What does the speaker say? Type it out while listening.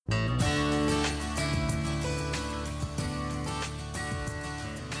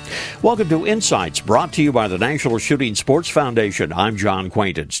Welcome to Insights, brought to you by the National Shooting Sports Foundation. I'm John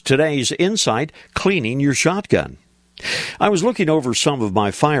Quaintance. Today's Insight, cleaning your shotgun. I was looking over some of my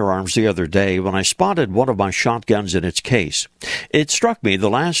firearms the other day when I spotted one of my shotguns in its case. It struck me the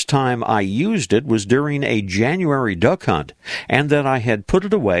last time I used it was during a January duck hunt, and that I had put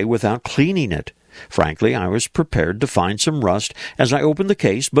it away without cleaning it. Frankly, I was prepared to find some rust as I opened the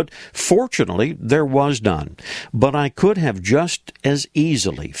case, but fortunately there was none. But I could have just as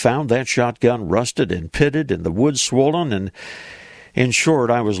easily found that shotgun rusted and pitted and the wood swollen, and in short,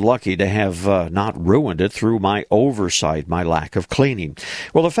 I was lucky to have not ruined it through my oversight, my lack of cleaning.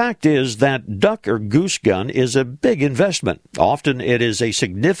 Well, the fact is that duck or goose gun is a big investment. Often it is a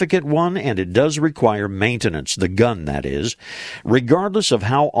significant one, and it does require maintenance, the gun that is. Regardless of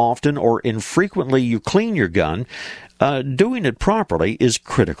how often or infrequently you clean your gun, doing it properly is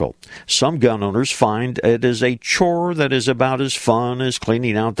critical. Some gun owners find it is a chore that is about as fun as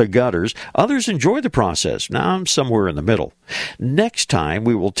cleaning out the gutters. Others enjoy the process. Now, I'm somewhere in the middle. Next time,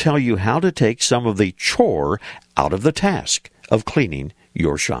 we will tell you how to take some of the chore out of the task of cleaning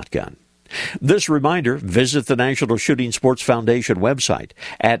your shotgun. This reminder, visit the National Shooting Sports Foundation website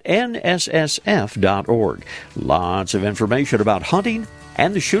at nssf.org. Lots of information about hunting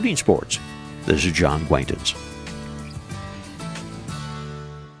and the shooting sports. This is John Quaintance.